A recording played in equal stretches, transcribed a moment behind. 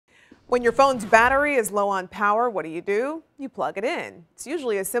When your phone's battery is low on power, what do? You plug it in. It's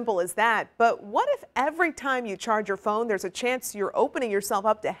usually as simple as that. But what if every time you charge your phone, there's a chance you're opening yourself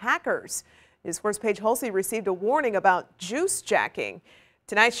up to hackers? News 4's Paige Halsey received a warning about juice jacking.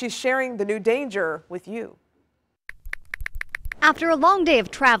 Tonight, she's sharing the new danger with you. After a long day of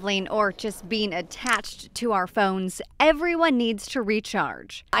traveling or just being attached to our phones, everyone needs to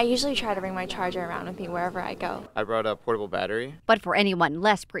recharge. I usually try to bring my charger around with me wherever I go. I brought a portable battery. But for anyone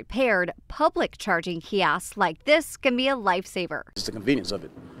less prepared, public charging kiosks like this can be a lifesaver. It's the convenience of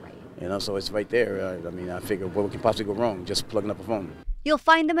it, so it's right there. I figure what can possibly go wrong just plugging up a phone. You'll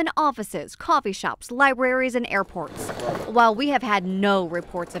find them in offices, coffee shops, libraries, and airports. While we have had no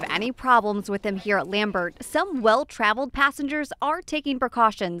reports of any problems with them here at Lambert, some well-traveled passengers are taking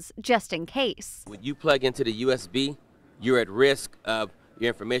precautions just in case. When you plug into the USB, you're at risk of your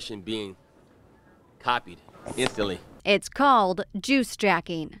information being copied instantly. It's called juice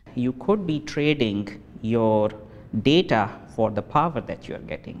jacking. You could be trading your data for the power that you're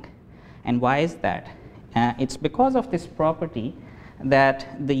getting. And why is that? It's because of this property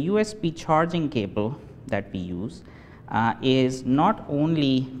that the USB charging cable that we use is not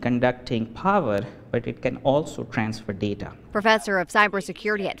only conducting power, but it can also transfer data. Professor of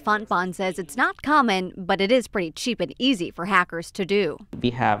cybersecurity at Fontbonne says it's not common, but it is pretty cheap and easy for hackers to do.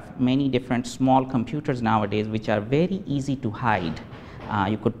 We have many different small computers nowadays which are very easy to hide.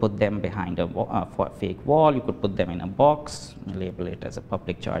 You could put them behind a fake wall, you could put them in a box, label it as a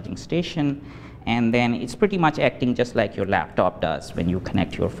public charging station, and then it's pretty much acting just like your laptop does when you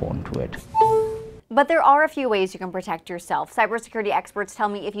connect your phone to it. But there are a few ways you can protect yourself. Cybersecurity experts tell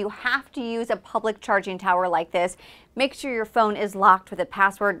me if you have to use a public charging tower like this, make sure your phone is locked with a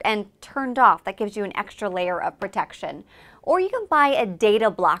password and turned off. That gives you an extra layer of protection. Or you can buy a data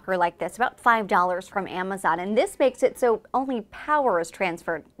blocker like this, about $5 from Amazon, and this makes it so only power is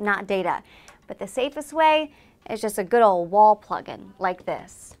transferred, not data. But the safest way is just a good old wall plug-in like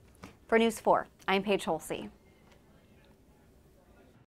this. For News 4, I'm Paige Halsey.